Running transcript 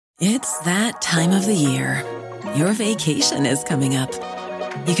It's that time of the year. Your vacation is coming up.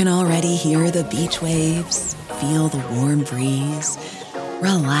 You can already hear the beach waves, feel the warm breeze,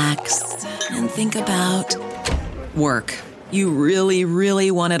 relax, and think about work. You really, really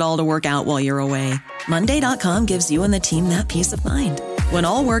want it all to work out while you're away. Monday.com gives you and the team that peace of mind. When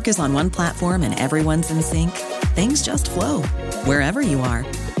all work is on one platform and everyone's in sync, things just flow. Wherever you are,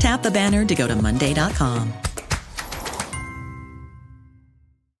 tap the banner to go to Monday.com.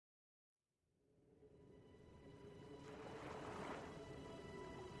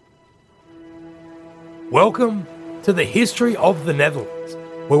 Welcome to the History of the Netherlands,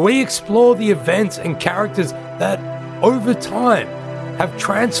 where we explore the events and characters that, over time, have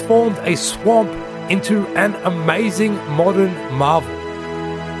transformed a swamp into an amazing modern marvel.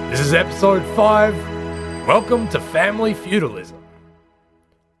 This is episode 5. Welcome to Family Feudalism.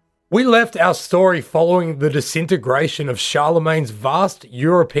 We left our story following the disintegration of Charlemagne's vast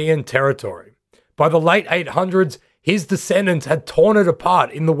European territory. By the late 800s, his descendants had torn it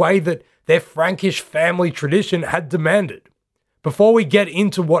apart in the way that their Frankish family tradition had demanded. Before we get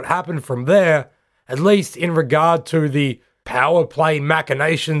into what happened from there, at least in regard to the power play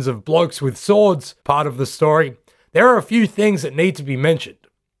machinations of blokes with swords part of the story, there are a few things that need to be mentioned.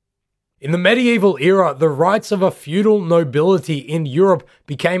 In the medieval era, the rights of a feudal nobility in Europe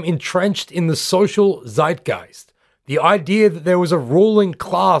became entrenched in the social zeitgeist. The idea that there was a ruling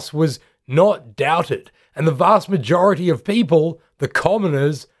class was not doubted, and the vast majority of people, the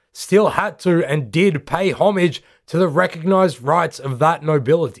commoners, still had to and did pay homage to the recognized rights of that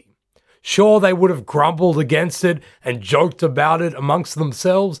nobility. Sure, they would have grumbled against it and joked about it amongst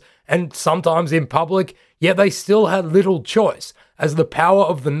themselves and sometimes in public, yet they still had little choice, as the power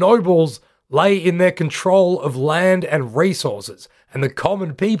of the nobles lay in their control of land and resources, and the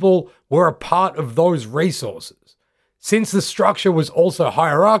common people were a part of those resources. Since the structure was also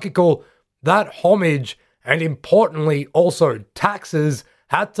hierarchical, that homage, and importantly also taxes,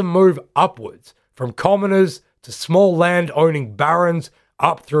 had to move upwards, from commoners to small land-owning barons,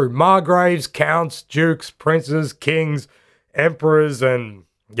 up through margraves, counts, dukes, princes, kings, emperors, and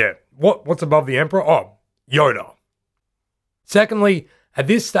what's above the emperor? Oh, Yoda. Secondly, at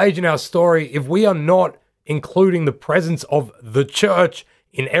this stage in our story, if we are not including the presence of the church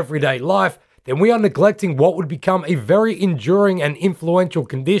in everyday life, then we are neglecting what would become a very enduring and influential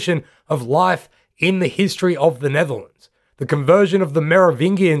condition of life in the history of the Netherlands. The conversion of the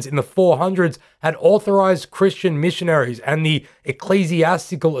Merovingians in the 400s had authorized Christian missionaries and the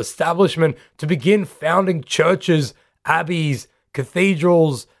ecclesiastical establishment to begin founding churches, abbeys,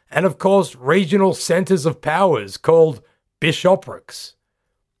 cathedrals, and of course regional centers of powers called bishoprics.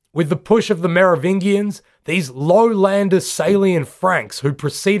 With the push of the Merovingians, these lowlander Salian Franks who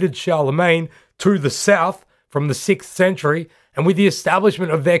preceded Charlemagne to the south from the 6th century, and with the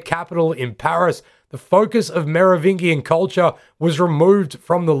establishment of their capital in Paris, the focus of Merovingian culture was removed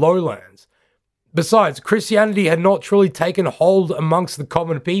from the lowlands. Besides, Christianity had not truly taken hold amongst the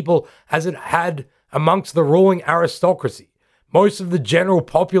common people as it had amongst the ruling aristocracy. Most of the general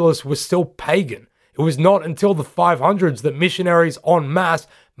populace was still pagan. It was not until the 500s that missionaries en masse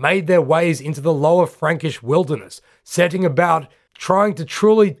made their ways into the lower Frankish wilderness, setting about trying to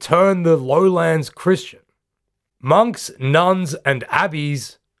truly turn the lowlands Christian. Monks, nuns, and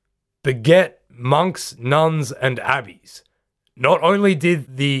abbeys beget monks, nuns, and abbeys. Not only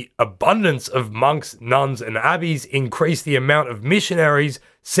did the abundance of monks, nuns, and abbeys increase the amount of missionaries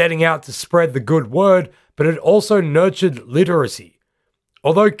setting out to spread the good word, but it also nurtured literacy.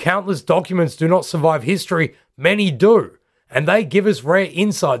 Although countless documents do not survive history, many do, and they give us rare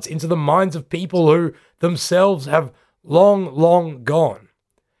insights into the minds of people who themselves have long gone.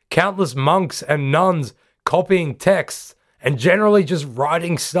 Countless monks and nuns copying texts and generally just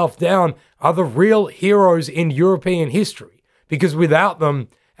writing stuff down are the real heroes in European history, because without them,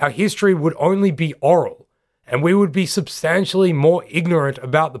 our history would only be oral, and we would be substantially more ignorant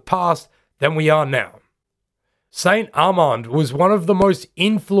about the past than we are now. Saint Armand was one of the most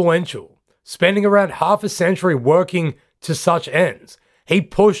influential, spending around half a century working to such ends. He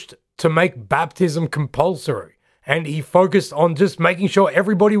pushed to make baptism compulsory, and he focused on just making sure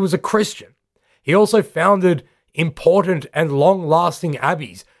everybody was a Christian. He also founded important and long-lasting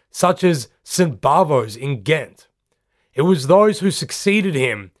abbeys, such as St. Bavo's in Ghent. It was those who succeeded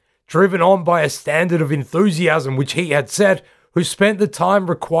him, driven on by a standard of enthusiasm which he had set, who spent the time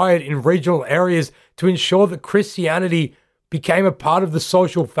required in regional areas to ensure that Christianity became a part of the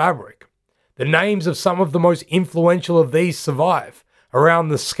social fabric. The names of some of the most influential of these survive. Around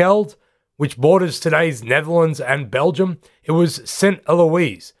the Scheldt, which borders today's Netherlands and Belgium, it was St.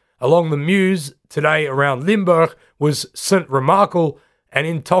 Eloise. Along the Meuse, today around Limburg, was St. Remarkle, and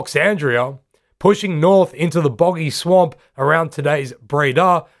in Toxandria, pushing north into the boggy swamp around today's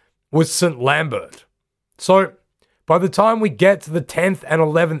Breda, was St. Lambert. So, by the time we get to the 10th and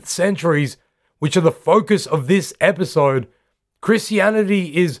 11th centuries, which are the focus of this episode,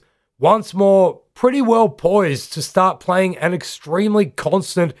 Christianity is once more pretty well poised to start playing an extremely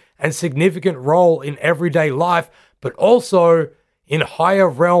constant and significant role in everyday life, but also in higher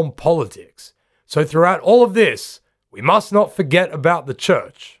realm politics. So throughout all of this, we must not forget about the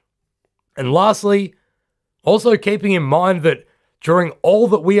church. And lastly, also keeping in mind that during all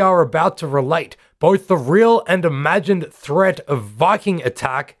that we are about to relate, both the real and imagined threat of Viking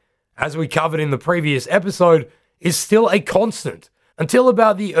attack, as we covered in the previous episode, is still a constant until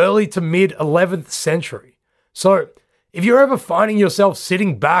about the early to mid 11th century. So if you're ever finding yourself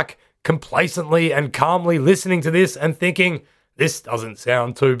sitting back complacently and calmly listening to this and thinking, this doesn't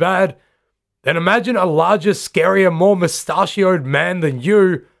sound too bad, then imagine a larger, scarier, more mustachioed man than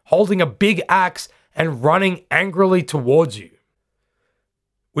you holding a big axe and running angrily towards you.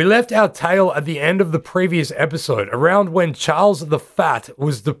 We left our tale at the end of the previous episode, around when Charles the Fat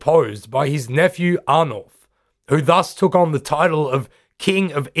was deposed by his nephew Arnulf, who thus took on the title of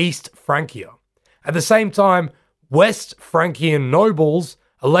King of East Francia. At the same time, West Francian nobles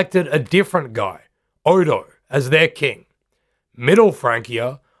elected a different guy, Odo, as their king. Middle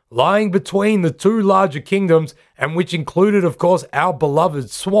Francia, lying between the two larger kingdoms, and which included, of course, our beloved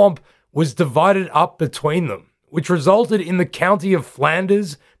swamp, was divided up between them, which resulted in the county of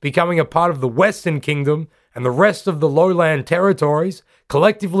Flanders becoming a part of the Western Kingdom and the rest of the lowland territories,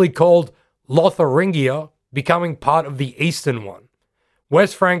 collectively called Lotharingia, becoming part of the Eastern one.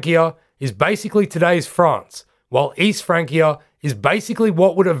 West Francia is basically today's France, while East Francia is basically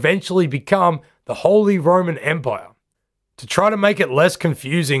what would eventually become the Holy Roman Empire. To try to make it less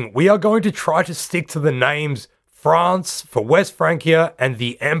confusing, we are going to try to stick to the names France for West Francia and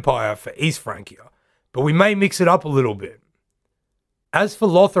the Empire for East Francia, but we may mix it up a little bit. As for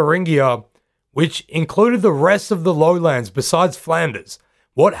Lotharingia, which included the rest of the lowlands besides Flanders,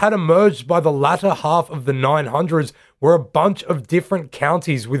 what had emerged by the latter half of the 900s were a bunch of different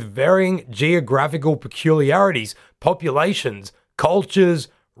counties with varying geographical peculiarities, populations, cultures,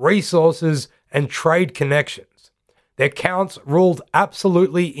 resources, and trade connections. Their counts ruled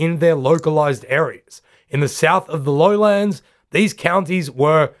absolutely in their localized areas. In the south of the lowlands, these counties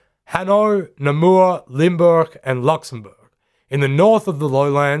were Hainaut, Namur, Limburg, and Luxembourg. In the north of the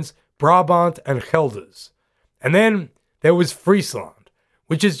lowlands, Brabant and Gelders. And then there was Friesland,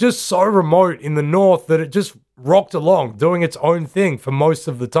 which is just so remote in the north that it just rocked along, doing its own thing for most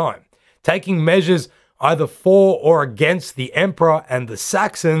of the time, taking measures either for or against the emperor and the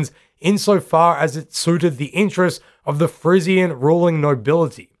Saxons insofar as it suited the interests of the Frisian ruling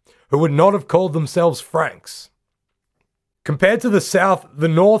nobility, who would not have called themselves Franks. Compared to the south, the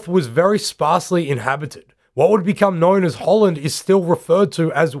north was very sparsely inhabited. What would become known as Holland is still referred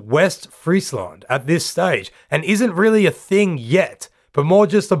to as West Friesland at this stage, and isn't really a thing yet, but more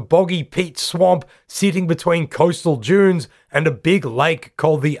just a boggy peat swamp sitting between coastal dunes and a big lake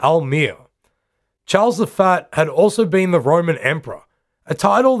called the Almere. Charles the Fat had also been the Roman Emperor, a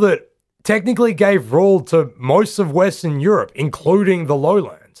title that technically gave rule to most of Western Europe, including the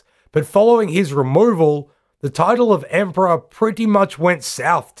lowlands, but following his removal, the title of emperor pretty much went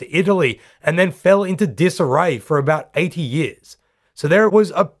south to Italy and then fell into disarray for about 80 years. So there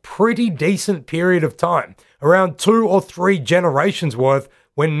was a pretty decent period of time, around 2 or 3 generations worth,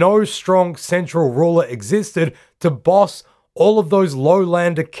 when no strong central ruler existed to boss all of those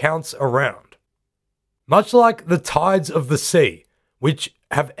lowland accounts around. Much like the tides of the sea, which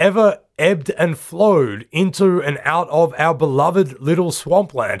have ever ebbed and flowed into and out of our beloved little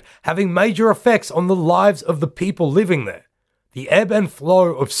swampland, having major effects on the lives of the people living there. The ebb and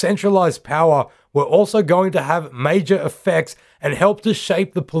flow of centralized power were also going to have major effects and help to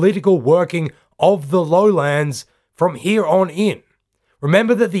shape the political working of the lowlands from here on in.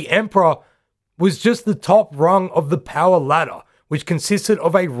 Remember that the emperor was just the top rung of the power ladder, which consisted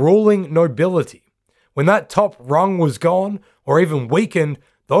of a ruling nobility. When that top rung was gone, or even weakened,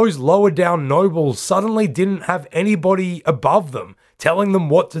 those lower down nobles suddenly didn't have anybody above them telling them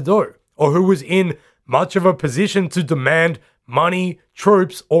what to do, or who was in much of a position to demand money,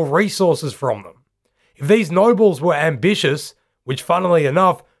 troops, or resources from them. If these nobles were ambitious, which funnily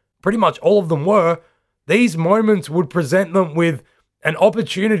enough, pretty much all of them were, these moments would present them with an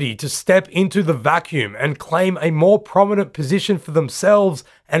opportunity to step into the vacuum and claim a more prominent position for themselves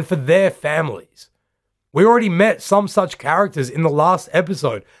and for their families. We already met some such characters in the last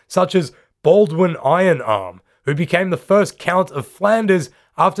episode, such as Baldwin Ironarm, who became the first Count of Flanders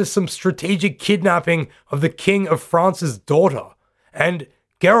after some strategic kidnapping of the King of France's daughter, and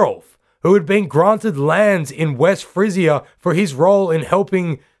Gerulf, who had been granted lands in West Frisia for his role in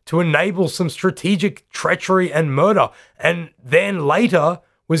helping to enable some strategic treachery and murder, and then later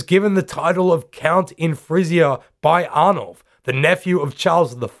was given the title of Count in Frisia by Arnulf, the nephew of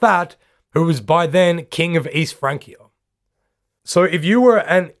Charles the Fat, who was by then King of East Francia. So if you were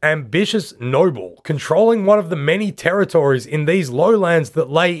an ambitious noble controlling one of the many territories in these lowlands that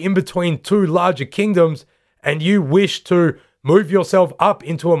lay in between two larger kingdoms, and you wished to move yourself up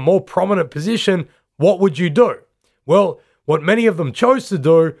into a more prominent position, what would you do? Well, what many of them chose to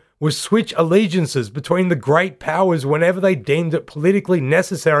do was switch allegiances between the great powers whenever they deemed it politically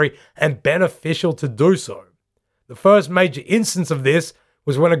necessary and beneficial to do so. The first major instance of this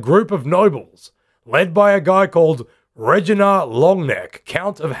was when a group of nobles, led by a guy called Reginald Longneck,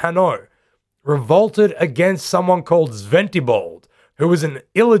 Count of Hainaut, revolted against someone called Sventibold, who was an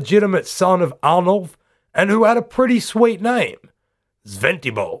illegitimate son of Arnulf and who had a pretty sweet name,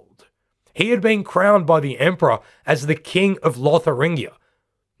 Sventibold. He had been crowned by the emperor as the king of Lotharingia.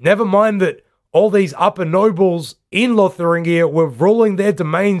 Never mind that all these upper nobles in Lotharingia were ruling their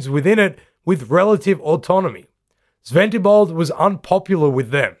domains within it with relative autonomy. Sventibold was unpopular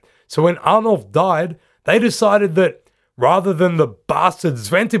with them, so when Arnulf died, they decided that rather than the bastard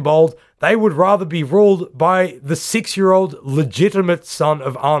Sventibold, they would rather be ruled by the 6-year-old legitimate son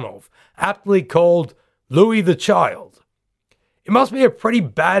of Arnulf, aptly called Louis the Child. It must be a pretty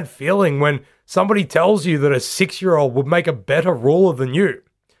bad feeling when somebody tells you that a 6-year-old would make a better ruler than you.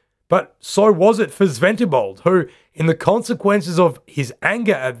 But so was it for Sventibold, who, in the consequences of his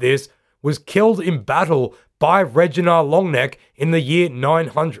anger at this, was killed in battle by Reginald Longneck in the year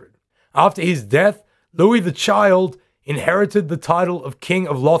 900. After his death, Louis the Child inherited the title of King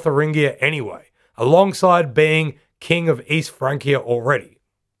of Lotharingia anyway, alongside being King of East Francia already.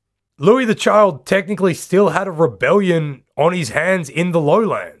 Louis the Child technically still had a rebellion on his hands in the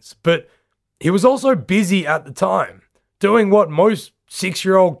lowlands, but he was also busy at the time, doing what most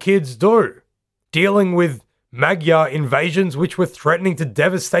 6-year-old kids do, dealing with Magyar invasions which were threatening to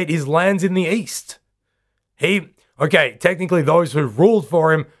devastate his lands in the east. Technically those who ruled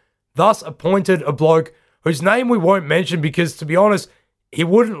for him thus appointed a bloke whose name we won't mention because, to be honest, he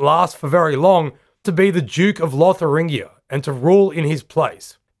wouldn't last for very long, to be the Duke of Lotharingia and to rule in his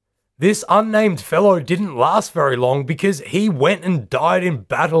place. This unnamed fellow didn't last very long because he went and died in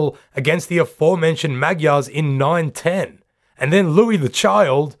battle against the aforementioned Magyars in 910. And then Louis the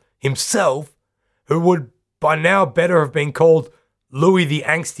Child himself, who would by now better have been called Louis the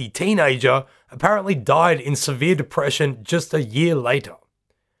Angsty Teenager, apparently died in severe depression just a year later.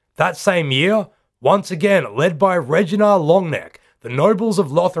 That same year, once again led by Reginald Longneck, the nobles of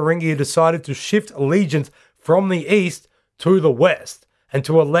Lotharingia decided to shift allegiance from the east to the west and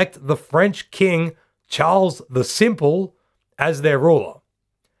to elect the French king Charles the Simple as their ruler.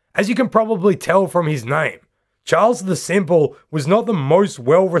 As you can probably tell from his name, Charles the Simple was not the most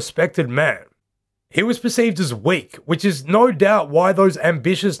well-respected man. He was perceived as weak, which is no doubt why those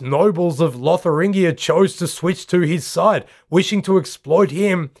ambitious nobles of Lotharingia chose to switch to his side, wishing to exploit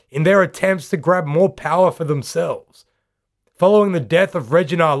him in their attempts to grab more power for themselves. Following the death of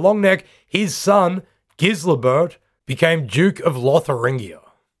Reginald Longneck, his son, Gislebert, became Duke of Lotharingia.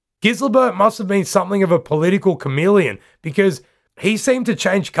 Gislebert must have been something of a political chameleon because he seemed to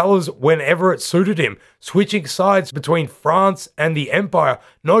change colours whenever it suited him, switching sides between France and the Empire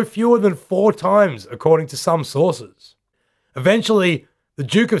no fewer than 4 times, according to some sources. Eventually, the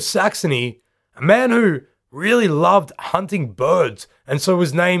Duke of Saxony, a man who really loved hunting birds and so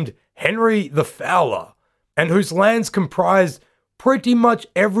was named Henry the Fowler, and whose lands comprised pretty much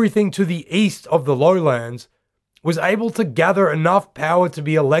everything to the east of the lowlands, was able to gather enough power to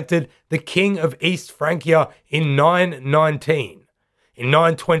be elected the King of East Francia in 919. In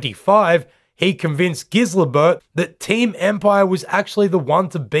 925, he convinced Gislebert that Team Empire was actually the one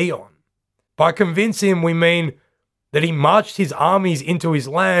to be on. By convince him, we mean that he marched his armies into his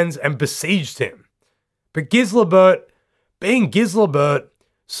lands and besieged him. But Gislebert, being Gislebert,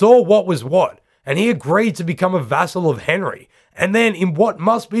 saw what was what, and he agreed to become a vassal of Henry. And then, in what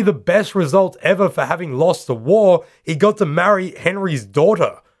must be the best result ever for having lost the war, he got to marry Henry's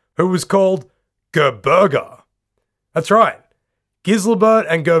daughter, who was called Gerberga. That's right. Gislebert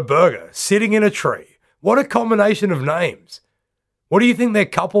and Gerberga, sitting in a tree. What a combination of names. What do you think their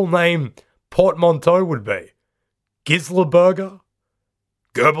couple name portmanteau would be? Gisleberger?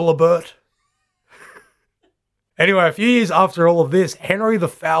 Gerbelebert? Anyway, a few years after all of this, Henry the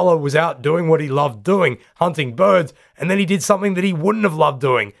Fowler was out doing what he loved doing, hunting birds, and then he did something that he wouldn't have loved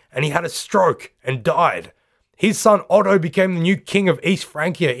doing, and he had a stroke and died. His son Otto became the new king of East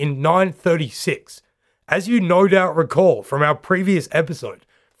Francia in 936. as you no doubt recall from our previous episode,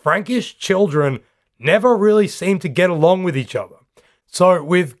 Frankish children never really seemed to get along with each other. So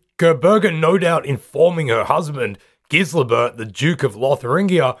with Gerberga no doubt informing her husband, Gislebert, the Duke of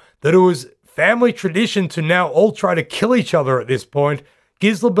Lotharingia, that it was family tradition to now all try to kill each other at this point,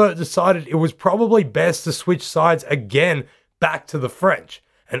 Gislebert decided it was probably best to switch sides again back to the French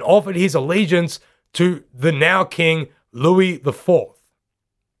and offered his allegiance to the now king Louis IV.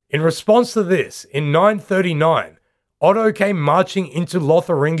 In response to this, in 939, Otto came marching into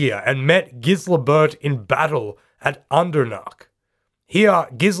Lotharingia and met Gislebert in battle at Andernach. Here,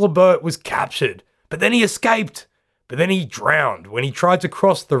 Gislebert was captured, but then he escaped. But then he drowned when he tried to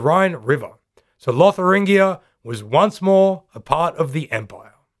cross the Rhine River. So Lotharingia was once more a part of the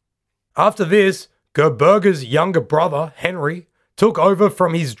empire. After this, Gerberga's younger brother, Henry, took over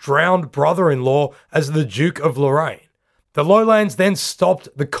from his drowned brother-in-law as the Duke of Lorraine. The Lowlands then stopped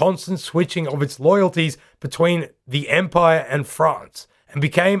the constant switching of its loyalties between the empire and France and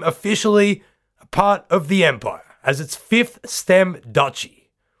became officially a part of the empire as its fifth stem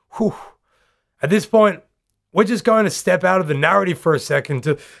duchy. Whew. At this point, we're just going to step out of the narrative for a second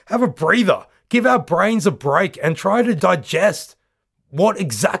to have a breather, give our brains a break and try to digest what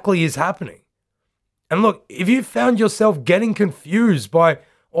exactly is happening. And look, if you found yourself getting confused by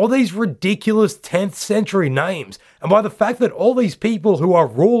all these ridiculous 10th century names, and by the fact that all these people who are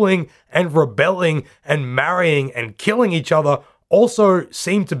ruling and rebelling and marrying and killing each other also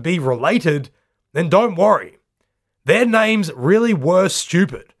seem to be related, then don't worry. Their names really were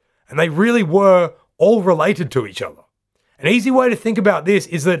stupid, and they really were all related to each other. An easy way to think about this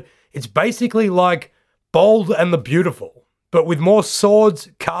is that it's basically like Bold and the Beautiful, but with more swords,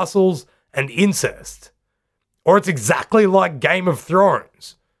 castles, and incest. Or it's exactly like Game of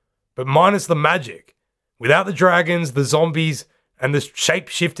Thrones, but minus the magic, without the dragons, the zombies, and the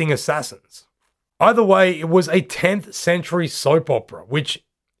shape-shifting assassins. Either way, it was a 10th century soap opera, which,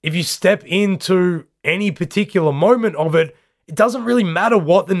 if you step into any particular moment of it, it doesn't really matter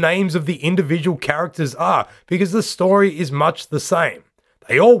what the names of the individual characters are, because the story is much the same.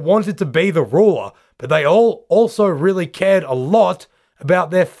 They all wanted to be the ruler, but they all also really cared a lot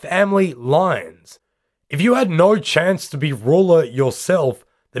about their family lines. If you had no chance to be ruler yourself,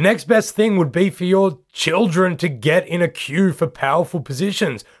 the next best thing would be for your children to get in a queue for powerful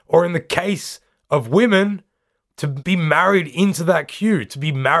positions, or in the case of women, to be married into that queue, to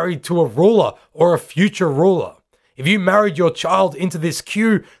be married to a ruler or a future ruler. If you married your child into this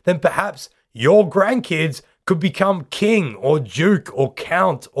queue, then perhaps your grandkids could become king or duke or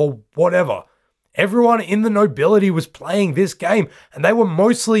count or whatever. Everyone in the nobility was playing this game, and they were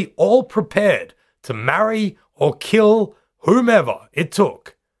mostly all prepared to marry or kill whomever it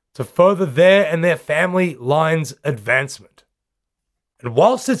took to further their and their family line's advancement. And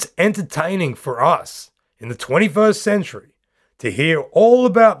whilst it's entertaining for us in the 21st century to hear all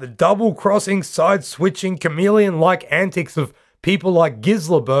about the double-crossing, side-switching, chameleon-like antics of people like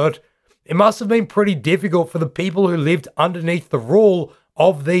Gislebert, it must have been pretty difficult for the people who lived underneath the rule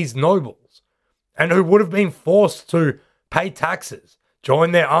of these nobles, and who would have been forced to pay taxes,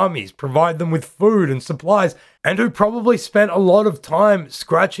 join their armies, provide them with food and supplies, and who probably spent a lot of time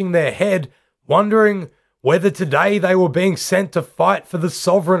scratching their head, wondering whether today they were being sent to fight for the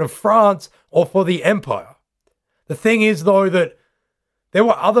sovereign of France or for the empire. The thing is, though, that there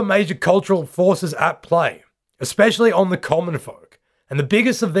were other major cultural forces at play, especially on the common folk, and the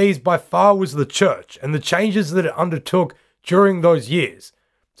biggest of these by far was the church and the changes that it undertook during those years.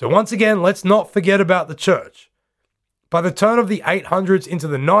 So once again, let's not forget about the church. By the turn of the 800s into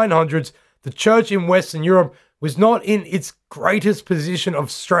the 900s, the church in Western Europe was not in its greatest position of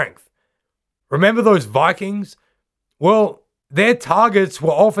strength. Remember those Vikings? Well, their targets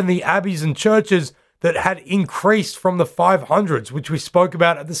were often the abbeys and churches that had increased from the 500s, which we spoke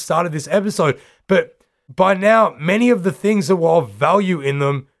about at the start of this episode. But by now, many of the things that were of value in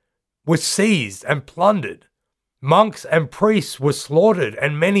them were seized and plundered. Monks and priests were slaughtered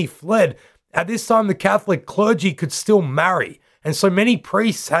and many fled. At this time, the Catholic clergy could still marry, and so many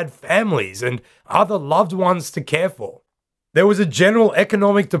priests had families and other loved ones to care for. There was a general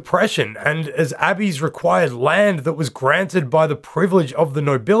economic depression, and as abbeys required land that was granted by the privilege of the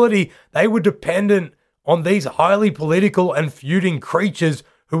nobility, they were dependent on these highly political and feuding creatures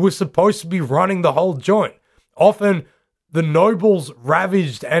who were supposed to be running the whole joint. Often, the nobles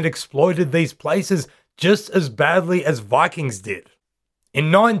ravaged and exploited these places just as badly as Vikings did. In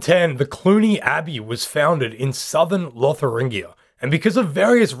 910, the Cluny Abbey was founded in southern Lotharingia, and because of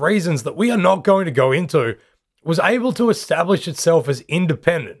various reasons that we are not going to go into, was able to establish itself as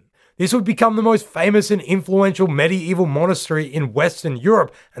independent. This would become the most famous and influential medieval monastery in Western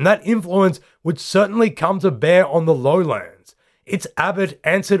Europe, and that influence would certainly come to bear on the lowlands. Its abbot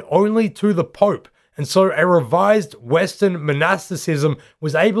answered only to the Pope, and so a revised Western monasticism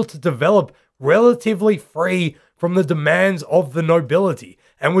was able to develop relatively free from the demands of the nobility,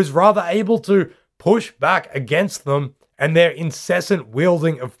 and was rather able to push back against them and their incessant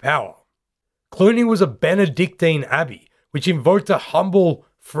wielding of power. Cluny was a Benedictine abbey, which invoked a humble,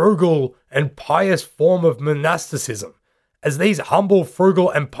 frugal, and pious form of monasticism. As these humble, frugal,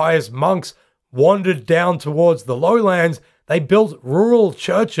 and pious monks wandered down towards the lowlands, they built rural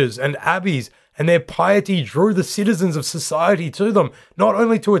churches and abbeys, and their piety drew the citizens of society to them, not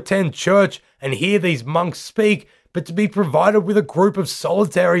only to attend church and hear these monks speak, but to be provided with a group of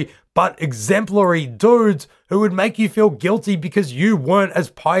solitary but exemplary dudes who would make you feel guilty because you weren't as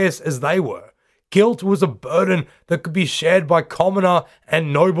pious as they were. Guilt was a burden that could be shared by commoner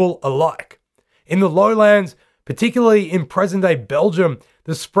and noble alike. In the lowlands, particularly in present-day Belgium,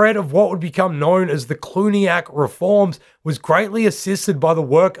 the spread of what would become known as the Cluniac reforms was greatly assisted by the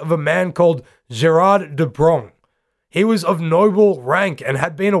work of a man called Gerard de Brong. He was of noble rank and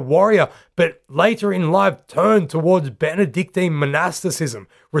had been a warrior, but later in life turned towards Benedictine monasticism,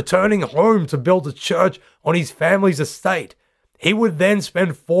 returning home to build a church on his family's estate. He would then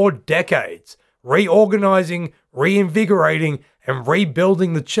spend 4 decades reorganizing, reinvigorating, and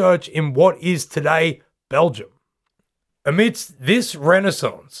rebuilding the church in what is today Belgium. Amidst this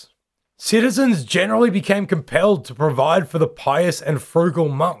renaissance, citizens generally became compelled to provide for the pious and frugal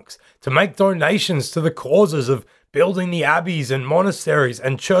monks, to make donations to the causes of building the abbeys and monasteries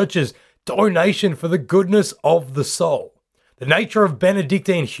and churches, donation for the goodness of the soul. The nature of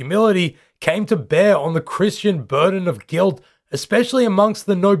Benedictine humility came to bear on the Christian burden of guilt, especially amongst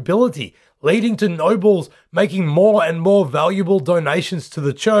the nobility, leading to nobles making more and more valuable donations to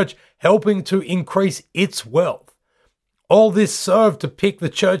the church, helping to increase its wealth. All this served to pick the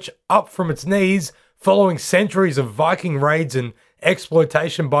church up from its knees, following centuries of Viking raids and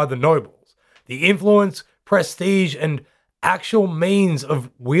exploitation by the nobles. The influence, prestige, and actual means of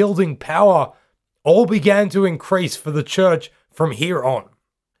wielding power all began to increase for the church from here on.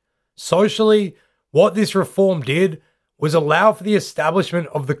 Socially, what this reform did was allow for the establishment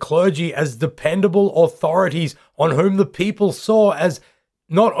of the clergy as dependable authorities on whom the people saw as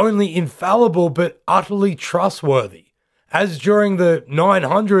not only infallible but utterly trustworthy. As during the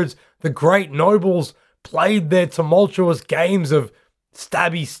 900s, the great nobles played their tumultuous games of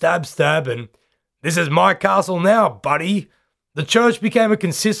stabby stab stab and "this is my castle now, buddy," the church became a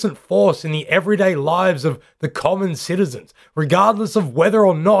consistent force in the everyday lives of the common citizens, regardless of whether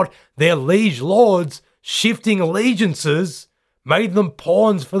or not their liege lords shifting allegiances made them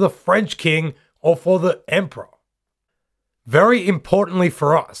pawns for the French king or for the emperor. Very importantly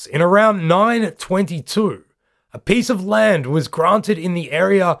for us, in around 922, a piece of land was granted in the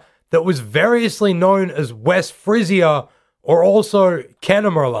area that was variously known as West Frisia or also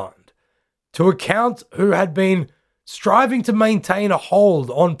Kennemerland, to a count who had been striving to maintain a hold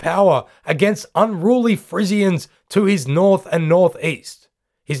on power against unruly Frisians to his north and northeast.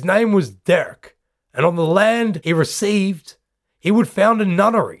 His name was Dirk, and on the land he received, he would found a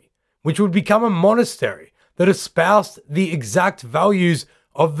nunnery, which would become a monastery that espoused the exact values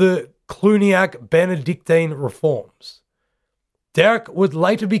of the Cluniac Benedictine reforms. Dirk would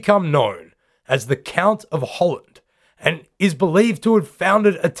later become known as the Count of Holland, and is believed to have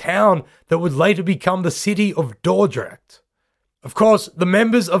founded a town that would later become the city of Dordrecht. Of course, the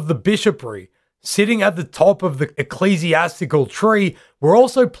members of the bishopry, sitting at the top of the ecclesiastical tree, were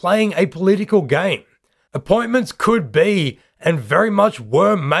also playing a political game. Appointments could be, and very much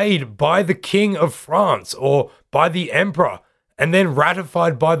were, made by the King of France or by the Emperor, and then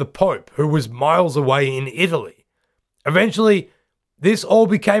ratified by the Pope, who was miles away in Italy. Eventually, this all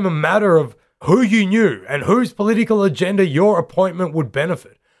became a matter of who you knew and whose political agenda your appointment would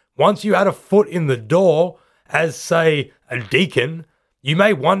benefit. Once you had a foot in the door, as, say, a deacon, you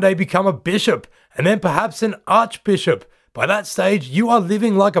may one day become a bishop, and then perhaps an archbishop. By that stage, you are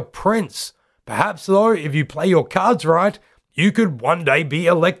living like a prince. Perhaps, though, if you play your cards right, you could one day be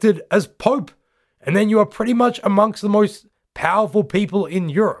elected as Pope, and then you are pretty much amongst the most powerful people in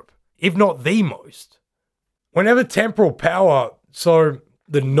Europe, if not the most. Whenever temporal power, so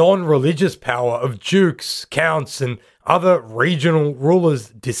the non-religious power of dukes, counts, and other regional rulers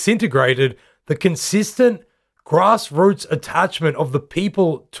disintegrated, the consistent grassroots attachment of the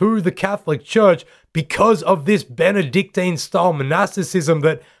people to the Catholic Church because of this Benedictine-style monasticism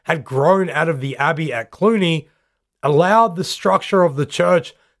that had grown out of the abbey at Cluny allowed the structure of the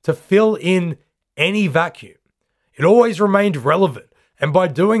church to fill in any vacuum. It always remained relevant and by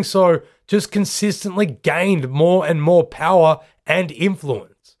doing so, just consistently gained more and more power and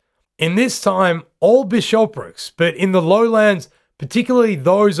influence. In this time, all bishoprics, but in the lowlands, particularly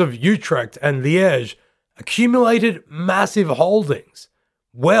those of Utrecht and Liège, accumulated massive holdings,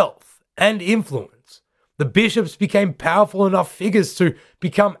 wealth, and influence. The bishops became powerful enough figures to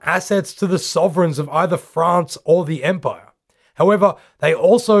become assets to the sovereigns of either France or the empire. However, they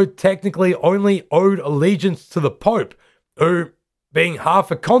also technically only owed allegiance to the Pope, who, being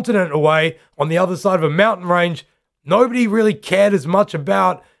half a continent away on the other side of a mountain range, nobody really cared as much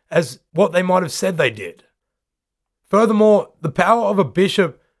about as what they might have said they did. Furthermore, the power of a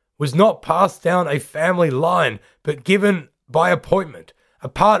bishop was not passed down a family line, but given by appointment. A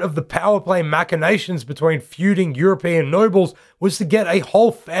part of the power play machinations between feuding European nobles was to get a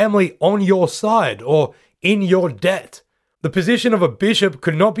whole family on your side or in your debt. The position of a bishop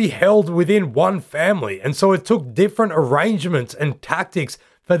could not be held within one family, and so it took different arrangements and tactics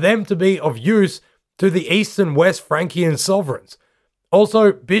for them to be of use to the East and West Frankian sovereigns.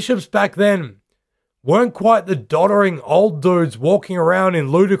 Also, bishops back then weren't quite the doddering old dudes walking around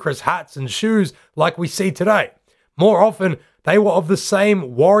in ludicrous hats and shoes like we see today. More often, they were of the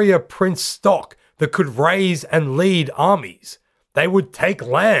same warrior prince stock that could raise and lead armies. They would take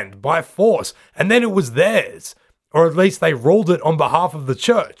land by force, and then it was theirs, or at least they ruled it on behalf of the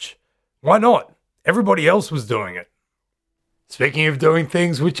church. Why not? Everybody else was doing it. Speaking of doing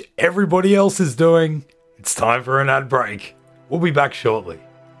things which everybody else is doing, it's time for an ad break. We'll be back shortly.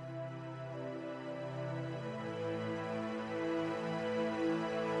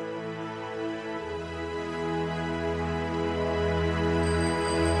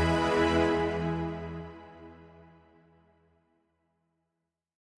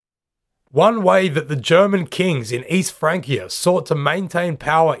 One way that the German kings in East Francia sought to maintain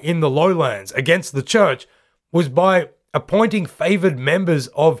power in the lowlands against the church was by appointing favoured members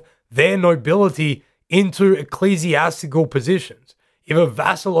of their nobility into ecclesiastical positions. If a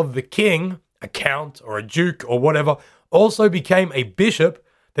vassal of the king, a count or a duke or whatever, also became a bishop,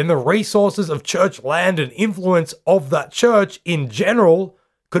 then the resources of church land and influence of that church in general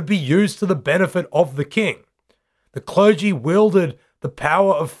could be used to the benefit of the king. The clergy wielded the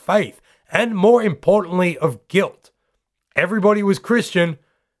power of faith and, more importantly, of guilt. Everybody was Christian.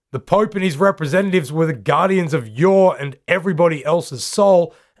 The Pope and his representatives were the guardians of your and everybody else's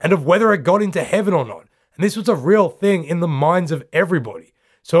soul and of whether it got into heaven or not. And this was a real thing in the minds of everybody.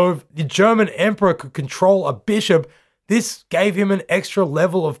 So if the German emperor could control a bishop, this gave him an extra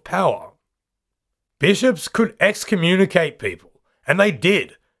level of power. Bishops could excommunicate people, and they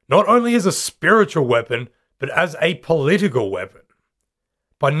did, not only as a spiritual weapon, but as a political weapon.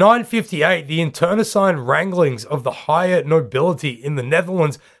 By 958, the internecine wranglings of the higher nobility in the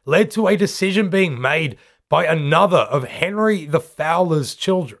Netherlands led to a decision being made by another of Henry the Fowler's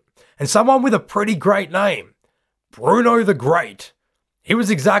children, and someone with a pretty great name, Bruno the Great. He was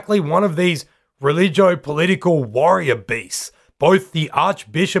exactly one of these religio-political warrior beasts, both the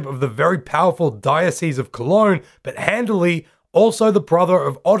archbishop of the very powerful Diocese of Cologne, but handily also the brother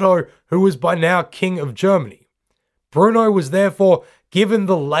of Otto, who was by now King of Germany. Bruno was therefore given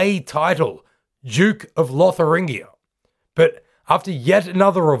the lay title, Duke of Lotharingia. But after yet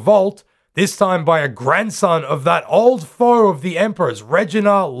another revolt, this time by a grandson of that old foe of the emperor's,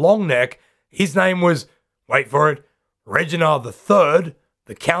 Reginald Longneck, his name was, wait for it, Reginald III,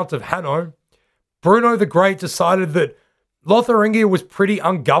 the Count of Hanau, Bruno the Great decided that Lotharingia was pretty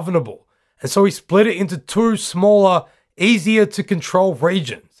ungovernable, and so he split it into two smaller, easier to control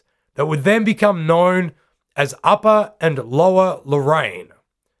regions that would then become known as Upper and Lower Lorraine.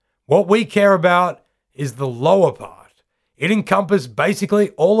 What we care about is the lower part. It encompassed basically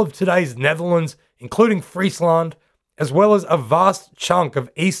all of today's Netherlands, including Friesland, as well as a vast chunk of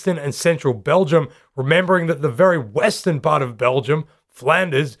eastern and central Belgium, remembering that the very western part of Belgium,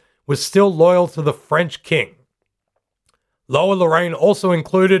 Flanders, was still loyal to the French king. Lower Lorraine also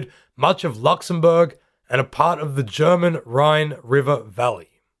included much of Luxembourg and a part of the German Rhine River Valley.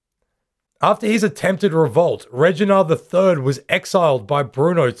 After his attempted revolt, Reginald III was exiled by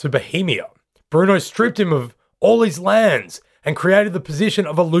Bruno to Bohemia. Bruno stripped him of all his lands and created the position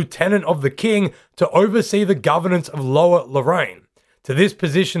of a lieutenant of the king to oversee the governance of Lower Lorraine. To this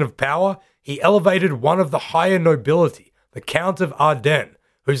position of power, he elevated one of the higher nobility, the Count of Ardennes,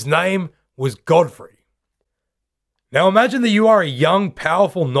 whose name was Godfrey. Now imagine that you are a young,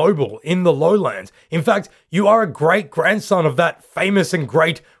 powerful noble in the lowlands. In fact, you are a great-grandson of that famous and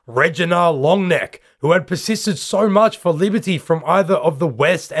great Reginald Longneck, who had persisted so much for liberty from either of the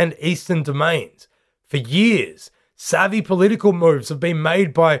west and eastern domains. For years, savvy political moves have been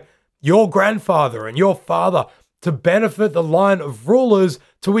made by your grandfather and your father to benefit the line of rulers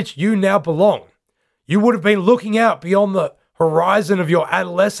to which you now belong. You would have been looking out beyond the horizon of your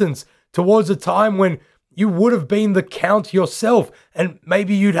adolescence towards a time when you would have been the count yourself, and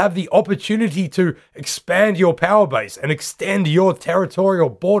maybe you'd have the opportunity to expand your power base and extend your territorial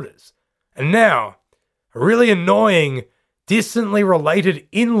borders. And now, a really annoying, distantly related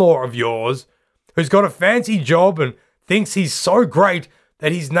in-law of yours, who's got a fancy job and thinks he's so great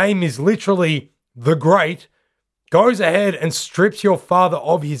that his name is literally the Great, goes ahead and strips your father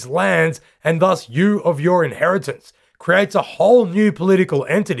of his lands and thus you of your inheritance, creates a whole new political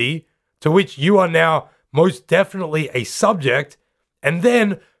entity to which you are now most definitely a subject, and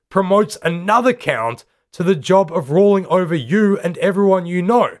then promotes another count to the job of ruling over you and everyone you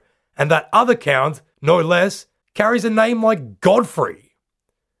know. And that other count, no less, carries a name like Godfrey.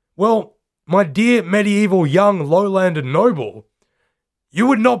 Well, my dear medieval young lowlander noble, you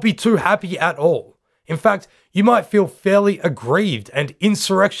would not be too happy at all. In fact, you might feel fairly aggrieved and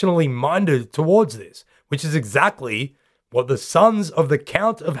insurrectionally minded towards this, which is exactly what the sons of the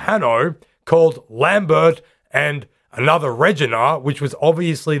Count of Hanno, called Lambert and another Regina, which was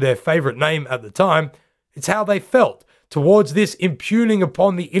obviously their favorite name at the time, it's how they felt towards this impugning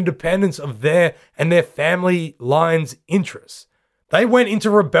upon the independence of their and their family line's interests. They went into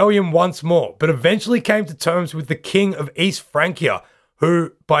rebellion once more, but eventually came to terms with the king of East Francia,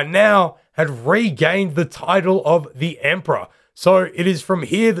 who by now had regained the title of the emperor. So it is from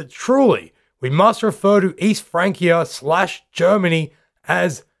here that truly we must refer to East Francia / Germany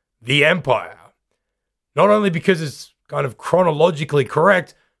as the Empire. Not only because it's kind of chronologically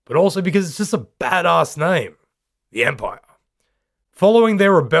correct, but also because it's just a badass name. The Empire. Following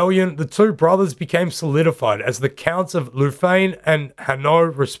their rebellion, the two brothers became solidified as the Counts of Louvain and Hanau,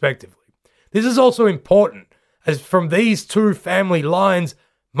 respectively. This is also important, as from these two family lines,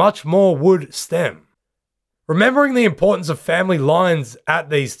 much more would stem. Remembering the importance of family lines at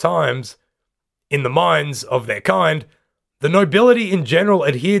these times, in the minds of their kind, the nobility in general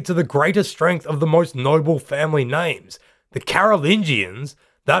adhered to the greater strength of the most noble family names. The Carolingians,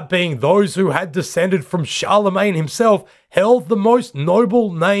 that being those who had descended from Charlemagne himself, held the most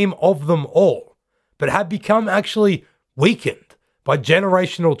noble name of them all, but had become actually weakened by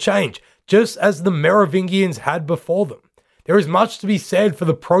generational change, just as the Merovingians had before them. There is much to be said for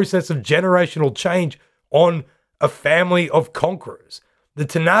the process of generational change on a family of conquerors. The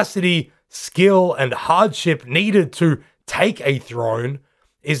tenacity, skill, and hardship needed to take a throne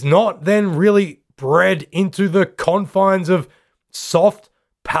is not then really bred into the confines of soft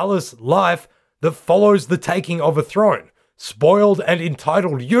palace life that follows the taking of a throne. Spoiled and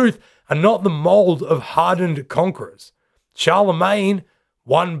entitled youth are not the mold of hardened conquerors. Charlemagne,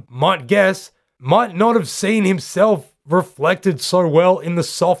 one might guess, might not have seen himself reflected so well in the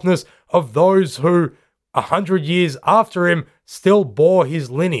softness of those who, 100 years after him, still bore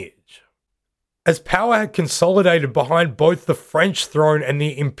his lineage. As power had consolidated behind both the French throne and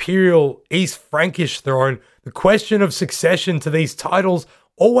the imperial East Frankish throne, the question of succession to these titles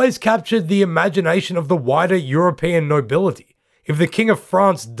always captured the imagination of the wider European nobility. If the King of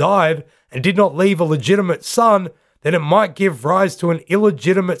France died and did not leave a legitimate son, then it might give rise to an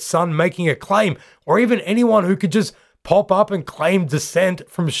illegitimate son making a claim, or even anyone who could just pop up and claim descent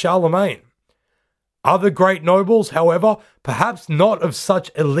from Charlemagne. Other great nobles, however, perhaps not of such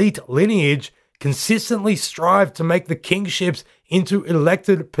elite lineage, consistently strive to make the kingships into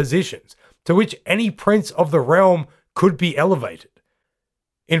elected positions, to which any prince of the realm could be elevated.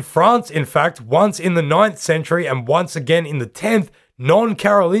 In France, in fact, once in the 9th century and once again in the 10th,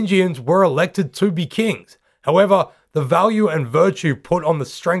 non-Carolingians were elected to be kings. However, the value and virtue put on the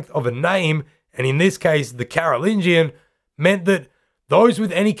strength of a name, and in this case the Carolingian, meant that those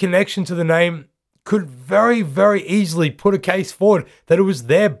with any connection to the name could very, very easily put a case forward that it was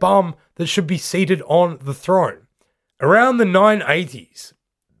their bum that should be seated on the throne. Around the 980s,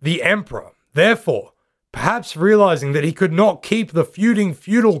 the emperor, therefore, perhaps realizing that he could not keep the feuding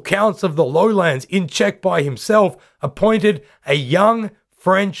feudal counts of the lowlands in check by himself, appointed a young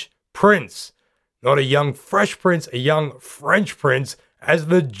French prince, not a young fresh prince, a young French prince, as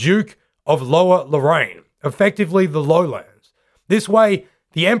the Duke of Lower Lorraine, effectively the lowlands. This way,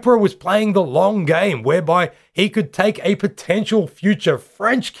 the emperor was playing the long game, whereby he could take a potential future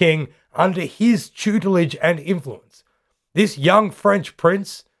French king under his tutelage and influence. This young French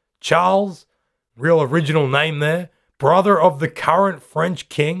prince, Charles, real original name there, brother of the current French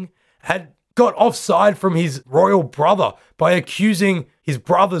king, had got offside from his royal brother by accusing his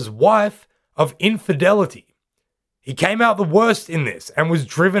brother's wife of infidelity. He came out the worst in this and was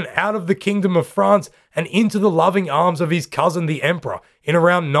driven out of the Kingdom of France and into the loving arms of his cousin the Emperor in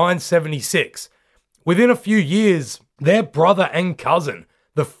around 976. within a few years, their brother and cousin,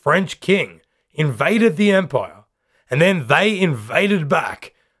 the French king, invaded the empire, and then they invaded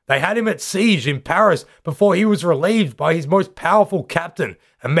back. They had him at siege in Paris before he was relieved by his most powerful captain,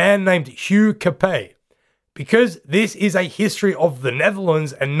 a man named Hugh Capet. Because this is a history of the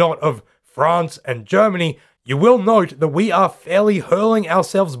Netherlands and not of France and Germany, you will note that we are fairly hurling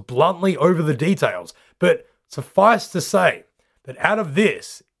ourselves bluntly over the details, but suffice to say that out of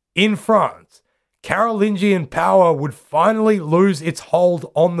this, in France, Carolingian power would finally lose its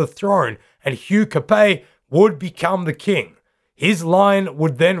hold on the throne and Hugh Capet would become the king. His line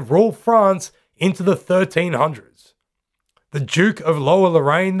would then rule France into the 1300s. The Duke of Lower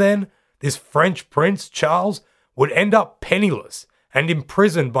Lorraine then, this French prince, Charles, would end up penniless and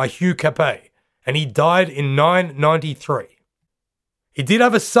imprisoned by Hugh Capet, and he died in 993. He did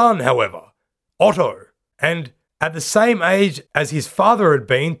have a son, however, Otto, and at the same age as his father had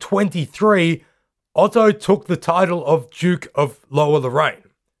been, 23, Otto took the title of Duke of Lower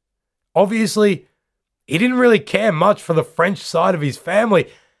Lorraine. Obviously, he didn't really care much for the French side of his family,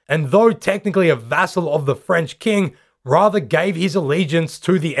 and though technically a vassal of the French king, rather gave his allegiance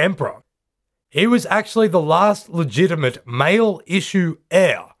to the emperor. He was actually the last legitimate male-issue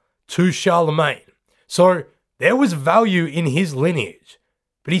heir to Charlemagne, so there was value in his lineage,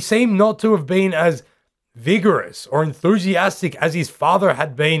 but he seemed not to have been as vigorous or enthusiastic as his father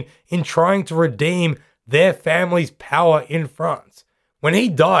had been in trying to redeem their family's power in France. When he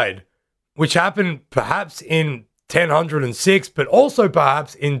died, which happened perhaps in 1006, but also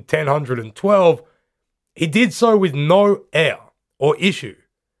perhaps in 1012, he did so with no heir or issue,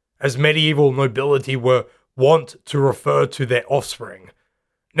 as medieval nobility were wont to refer to their offspring.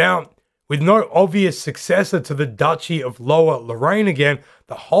 Now, with no obvious successor to the Duchy of Lower Lorraine again,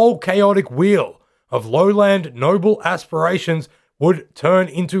 the whole chaotic wheel of lowland noble aspirations would turn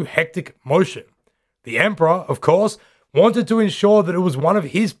into hectic motion. The emperor, of course, wanted to ensure that it was one of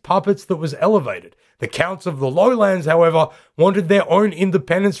his puppets that was elevated. The counts of the lowlands, however, wanted their own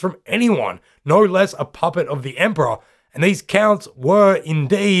independence from anyone, no less a puppet of the emperor, and these counts were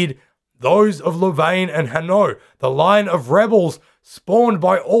indeed those of Louvain and Hainaut, the line of rebels spawned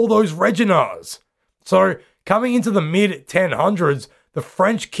by all those Reginards. So, coming into the mid-1000s, the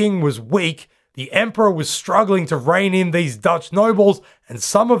French king was weak, the emperor was struggling to rein in these Dutch nobles, and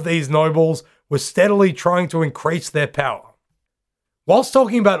some of these nobles were steadily trying to increase their power. Whilst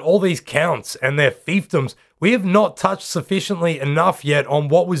talking about all these counts and their fiefdoms, we have not touched sufficiently enough yet on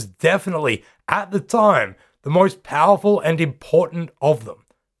what was definitely, at the time, the most powerful and important of them,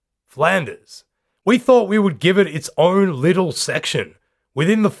 Flanders. We thought we would give it its own little section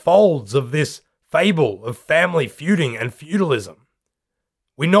within the folds of this fable of family feuding and feudalism.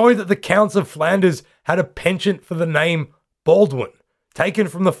 We know that the Counts of Flanders had a penchant for the name Baldwin, taken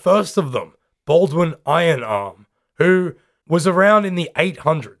from the first of them, Baldwin Ironarm, who was around in the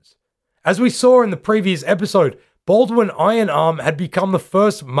 800s. As we saw in the previous episode, Baldwin Ironarm had become the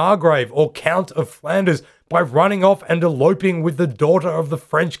first Margrave or Count of Flanders by running off and eloping with the daughter of the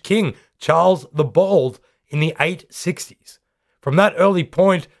French king, Charles the Bold, in the 860s. From that early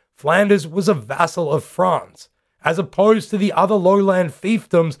point, Flanders was a vassal of France, as opposed to the other lowland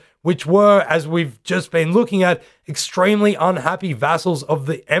fiefdoms, which were, as we've just been looking at, extremely unhappy vassals of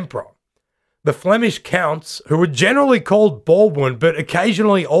the emperor. The Flemish counts, who were generally called Baldwin but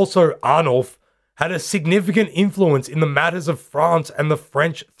occasionally also Arnulf, had a significant influence in the matters of France and the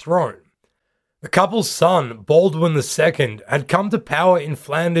French throne. The couple's son, Baldwin II, had come to power in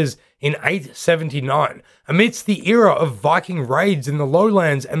Flanders in 879, amidst the era of Viking raids in the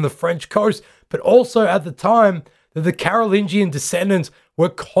lowlands and the French coast, but also at the time that the Carolingian descendants were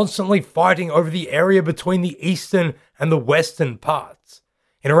constantly fighting over the area between the eastern and the western parts.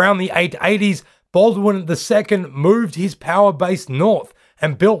 In around the 880s, Baldwin II moved his power base north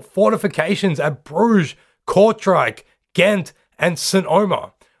and built fortifications at Bruges, Kortrijk, Ghent, and St.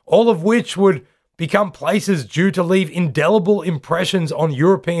 Omer, all of which would become places due to leave indelible impressions on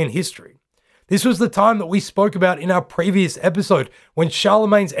European history. This was the time that we spoke about in our previous episode, when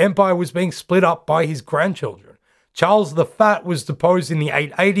Charlemagne's empire was being split up by his grandchildren. Charles the Fat was deposed in the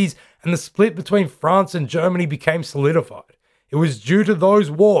 880s, and the split between France and Germany became solidified. It was due to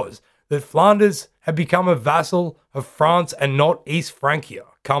those wars that Flanders had become a vassal of France and not East Francia,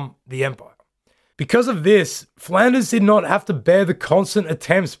 come the empire. Because of this, Flanders did not have to bear the constant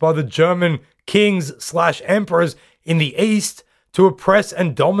attempts by the German kings/emperors in the east to oppress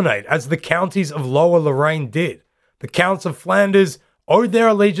and dominate, as the counties of Lower Lorraine did. The Counts of Flanders owed their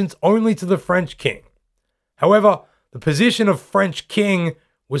allegiance only to the French king. However, the position of French king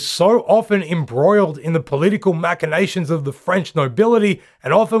was so often embroiled in the political machinations of the French nobility,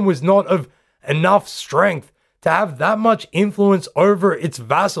 and often was not of enough strength to have that much influence over its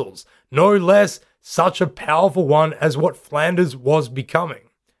vassals, no less such a powerful one as what Flanders was becoming.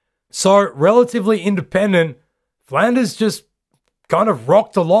 So, relatively independent, Flanders just kind of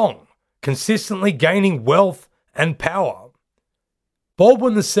rocked along, consistently gaining wealth and power.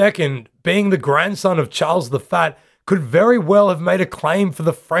 Baldwin II, being the grandson of Charles the Fat, could very well have made a claim for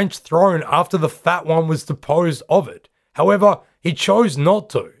the French throne after the Fat One was deposed of it. However, he chose not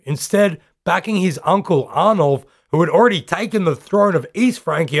to, instead backing his uncle Arnulf, who had already taken the throne of East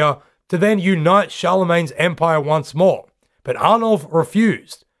Francia, to then unite Charlemagne's empire once more. But Arnulf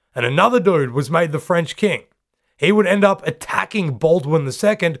refused, and another dude was made the French king. He would end up attacking Baldwin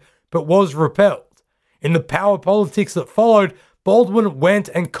II, but was repelled. In the power politics that followed, Baldwin went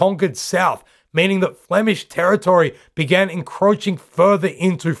and conquered south, meaning that Flemish territory began encroaching further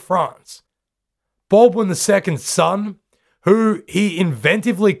into France. Baldwin II's son, who he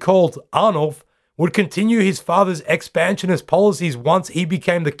inventively called Arnulf, would continue his father's expansionist policies once he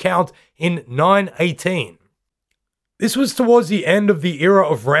became the count in 918. This was towards the end of the era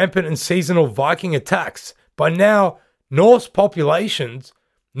of rampant and seasonal Viking attacks. By now, Norse populations,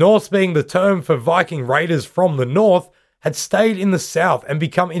 Norse being the term for Viking raiders from the north, had stayed in the south and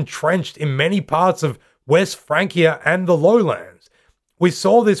become entrenched in many parts of West Francia and the lowlands. We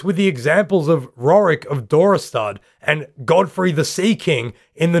saw this with the examples of Rorik of Dorestad and Godfrey the Sea King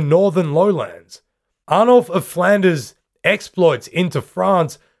in the northern lowlands. Arnulf of Flanders' exploits into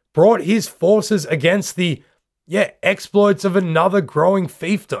France brought his forces against the exploits of another growing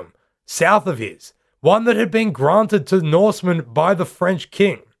fiefdom south of his, one that had been granted to Norsemen by the French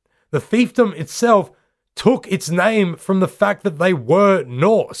king. The fiefdom itself took its name from the fact that they were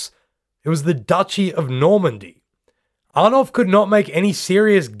Norse. It was the Duchy of Normandy. Arnulf could not make any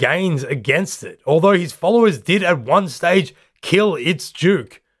serious gains against it, although his followers did at one stage kill its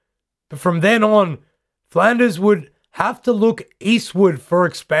duke. But from then on, Flanders would have to look eastward for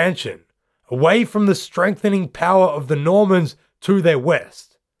expansion, away from the strengthening power of the Normans to their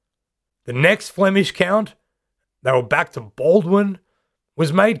west. The next Flemish count, they were back to Baldwin,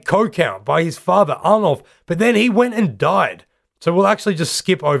 was made co-count by his father Arnulf, but then he went and died, so we'll actually just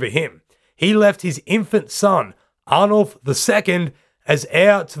skip over him. He left his infant son, Arnulf II, as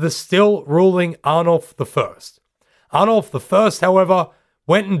heir to the still ruling Arnulf I. Arnulf I, however,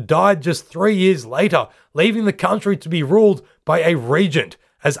 went and died just 3 years later, leaving the country to be ruled by a regent,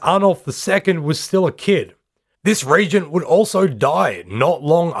 as Arnulf II was still a kid. This regent would also die not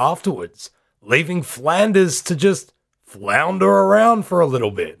long afterwards, leaving Flanders to just flounder around for a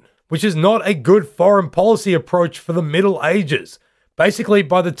little bit, which is not a good foreign policy approach for the Middle Ages. Basically,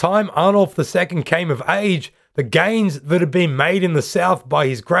 by the time Arnulf II came of age, the gains that had been made in the south by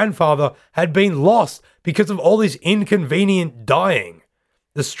his grandfather had been lost because of all this inconvenient dying.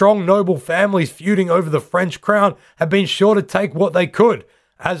 The strong noble families feuding over the French crown had been sure to take what they could.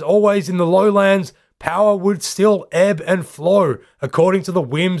 As always in the lowlands, power would still ebb and flow according to the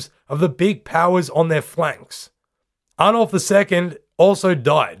whims of the big powers on their flanks. Arnulf II also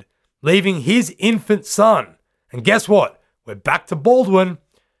died, leaving his infant son, and guess what? We're back to Baldwin,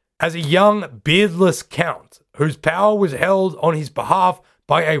 as a young beardless count, whose power was held on his behalf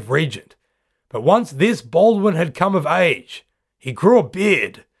by a regent. But once this Baldwin had come of age, he grew a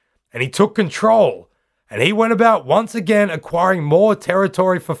beard, and he took control, and he went about once again acquiring more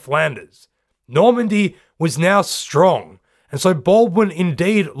territory for Flanders. Normandy was now strong, and so Baldwin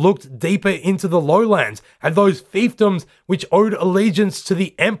indeed looked deeper into the lowlands and those fiefdoms which owed allegiance to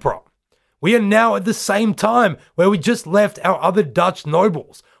the emperor. We are now at the same time where we just left our other Dutch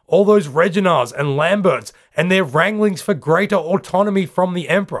nobles, all those Reginars and Lamberts and their wranglings for greater autonomy from the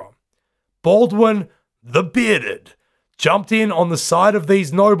emperor. Baldwin the Bearded jumped in on the side of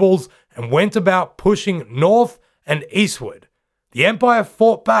these nobles and went about pushing north and eastward. The empire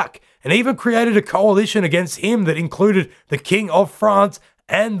fought back and even created a coalition against him that included the King of France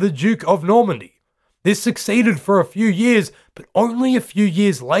and the Duke of Normandy. This succeeded for a few years, but only a few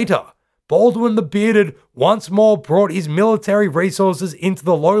years later, Baldwin the Bearded once more brought his military resources into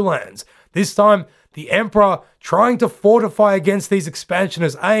the lowlands. This time, the emperor, trying to fortify against these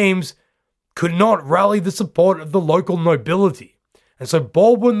expansionist aims, could not rally the support of the local nobility. And so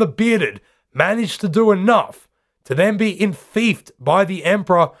Baldwin the Bearded managed to do enough to then be enfiefed by the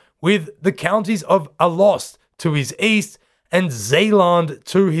emperor with the counties of Alost to his east and Zeeland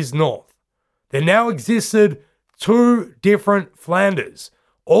to his north. There now existed two different Flanders,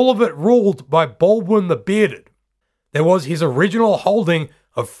 all of it ruled by Baldwin the Bearded. There was his original holding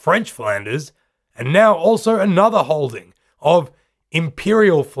of French Flanders, and now also another holding of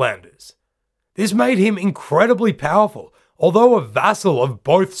Imperial Flanders. This made him incredibly powerful, Although a vassal of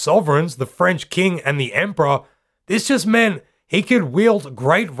both sovereigns, the French king and the emperor, this just meant he could wield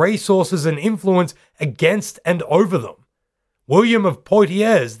great resources and influence against and over them. William of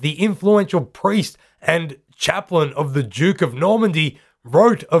Poitiers, the influential priest and chaplain of the Duke of Normandy,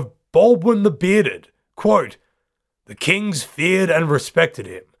 wrote of Baldwin the Bearded, quote, "The kings feared and respected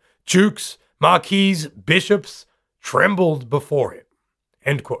him. Dukes, marquises, bishops trembled before him."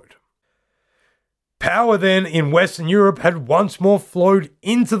 End quote. Power then in Western Europe had once more flowed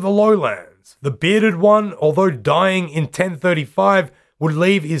into the lowlands. The bearded one, although dying in 1035, would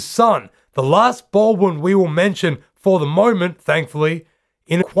leave his son, the last Baldwin we will mention for the moment, thankfully,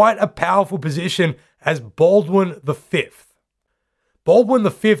 in quite a powerful position as Baldwin V. Baldwin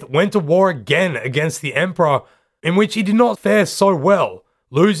V went to war again against the emperor, in which he did not fare so well,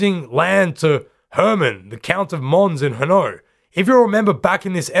 losing land to Hermann, the Count of Mons in Hainaut. If you remember back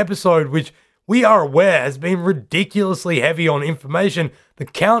in this episode, which we are aware has been ridiculously heavy on information, the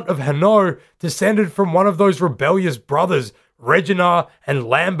Count of Hainaut descended from one of those rebellious brothers, Reginald and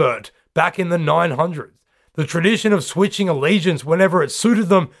Lambert, back in the 900s. The tradition of switching allegiance whenever it suited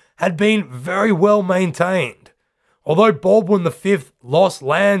them had been very well maintained. Although Baldwin V lost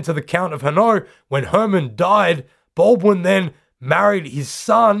land to the Count of Hainaut when Hermann died, Baldwin then married his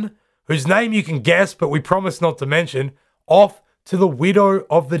son, whose name you can guess but we promise not to mention, off to the widow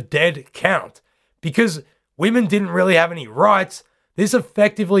of the dead Count. Because women didn't really have any rights, this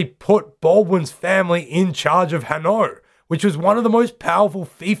effectively put Baldwin's family in charge of Hainaut, which was one of the most powerful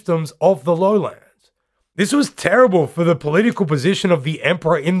fiefdoms of the lowlands. This was terrible for the political position of the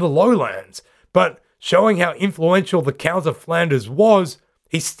emperor in the lowlands, but showing how influential the Count of Flanders was,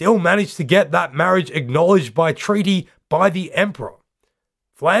 he still managed to get that marriage acknowledged by treaty by the emperor.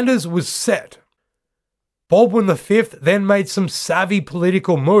 Flanders was set. Baldwin V then made some savvy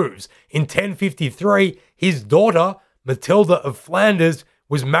political moves. In 1053, his daughter, Matilda of Flanders,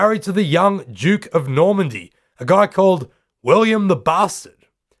 was married to the young Duke of Normandy, a guy called William the Bastard.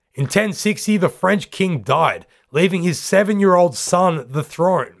 In 1060, the French king died, leaving his 7-year-old son the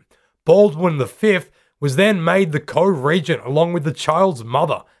throne. Baldwin V was then made the co-regent along with the child's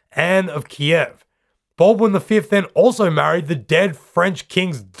mother, Anne of Kiev. Baldwin V then also married the dead French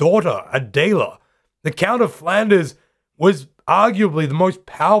king's daughter, Adela. The Count of Flanders was arguably the most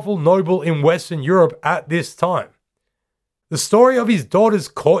powerful noble in Western Europe at this time. The story of his daughter's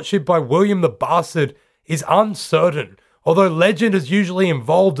courtship by William the Bastard is uncertain, although legend has usually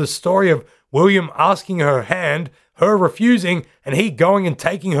involved a story of William asking her hand, her refusing, and he going and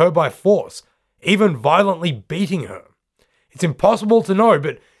taking her by force, even violently beating her. It's impossible to know,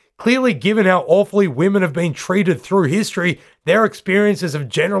 but clearly given how awfully women have been treated through history, their experiences have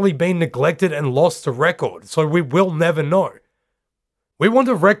generally been neglected and lost to record, so we will never know. We want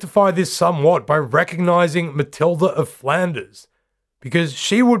to rectify this somewhat by recognizing Matilda of Flanders, because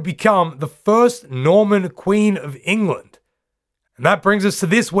she would become the first Norman Queen of England. And that brings us to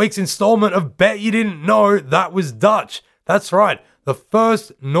this week's installment of Bet You Didn't Know That Was Dutch. That's right, the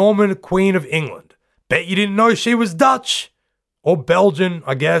first Norman Queen of England. Bet you didn't know she was Dutch. Or Belgian,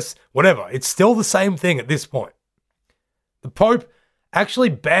 I guess, whatever. It's still the same thing at this point. The Pope actually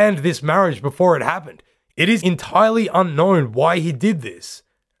banned this marriage before it happened. It is entirely unknown why he did this,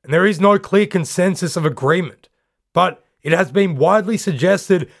 and there is no clear consensus of agreement. But it has been widely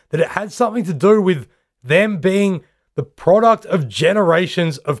suggested that it had something to do with them being the product of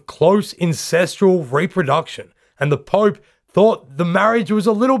generations of close ancestral reproduction, and the Pope thought the marriage was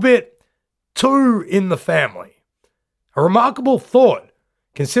a little bit too in the family. A remarkable thought,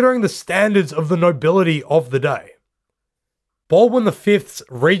 considering the standards of the nobility of the day. Baldwin V's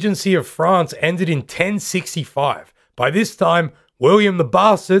regency of France ended in 1065. By this time, William the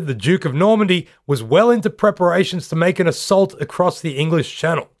Bastard, the Duke of Normandy, was well into preparations to make an assault across the English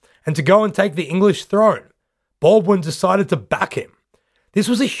Channel, and to go and take the English throne. Baldwin decided to back him. This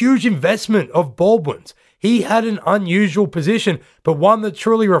was a huge investment of Baldwin's. He had an unusual position, but one that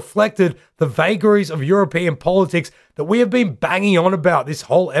truly reflected the vagaries of European politics that we have been banging on about this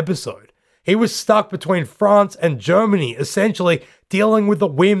whole episode. He was stuck between France and Germany, essentially dealing with the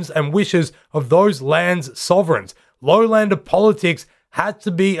whims and wishes of those lands' sovereigns. Lowlander politics had to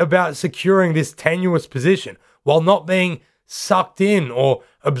be about securing this tenuous position, while not being sucked in or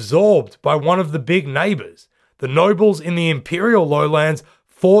absorbed by one of the big neighbours. The nobles in the imperial lowlands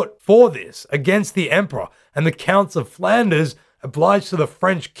fought for this against the emperor, and the counts of Flanders, obliged to the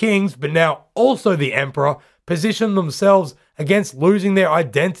French kings but now also the emperor, positioned themselves against losing their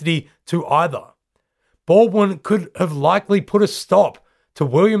identity to either. Baldwin could have likely put a stop to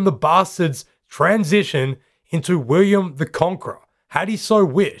William the Bastard's transition into William the Conqueror, had he so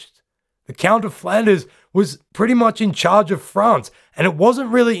wished. The Count of Flanders was pretty much in charge of France, and it wasn't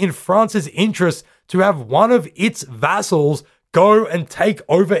really in France's interest to have one of its vassals go and take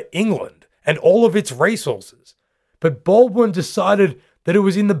over England and all of its resources. But Baldwin decided that it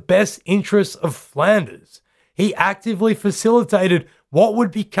was in the best interests of Flanders. He actively facilitated what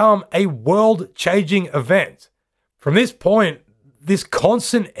would become a world-changing event. From this point, this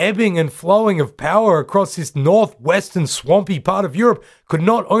constant ebbing and flowing of power across this northwestern swampy part of Europe could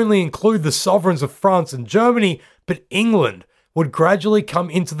not only include the sovereigns of France and Germany, but England would gradually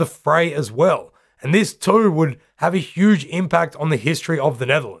come into the fray as well. And this too would have a huge impact on the history of the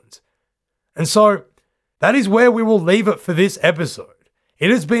Netherlands. And so, that is where we will leave it for this episode.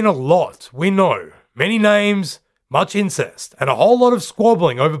 It has been a lot, we know. Many names, much incest, and a whole lot of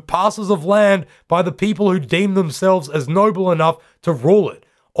squabbling over parcels of land by the people who deem themselves as noble enough to rule it,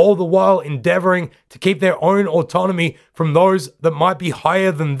 all the while endeavoring to keep their own autonomy from those that might be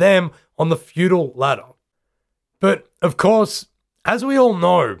higher than them on the feudal ladder. But, of course, as we all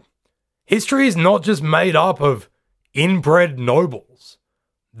know, history is not just made up of inbred nobles.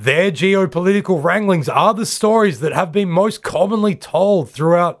 Their geopolitical wranglings are the stories that have been most commonly told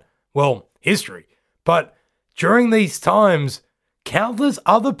throughout, well, history. But during these times, countless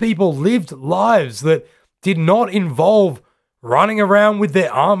other people lived lives that did not involve running around with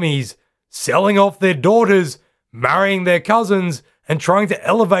their armies, selling off their daughters, marrying their cousins, and trying to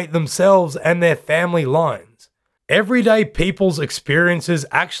elevate themselves and their family lines. Everyday people's experiences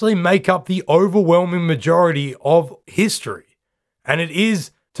actually make up the overwhelming majority of history. And it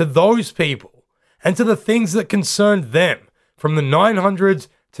is to those people and to the things that concerned them from the 900s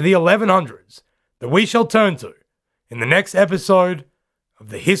to the 1100s that we shall turn to in the next episode of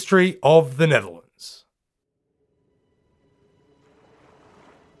the History of the Netherlands.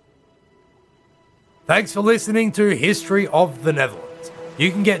 Thanks for listening to History of the Netherlands.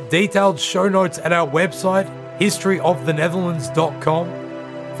 You can get detailed show notes at our website,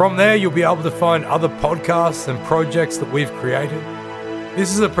 historyofthenetherlands.com. From there, you'll be able to find other podcasts and projects that we've created.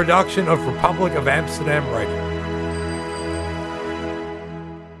 This is a production of Republic of Amsterdam Radio.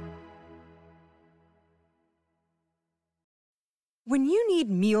 When you need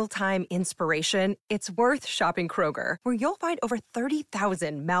mealtime inspiration, it's worth shopping Kroger, where you'll find over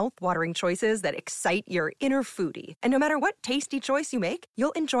 30,000 mouth-watering choices that excite your inner foodie. And no matter what tasty choice you make,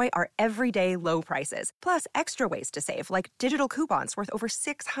 you'll enjoy our everyday low prices, plus extra ways to save, like digital coupons worth over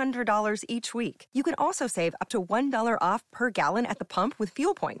 $600 each week. You can also save up to $1 off per gallon at the pump with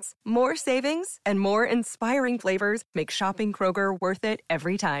fuel points. More savings and more inspiring flavors make shopping Kroger worth it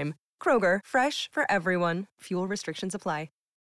every time. Kroger, fresh for everyone. Fuel restrictions apply.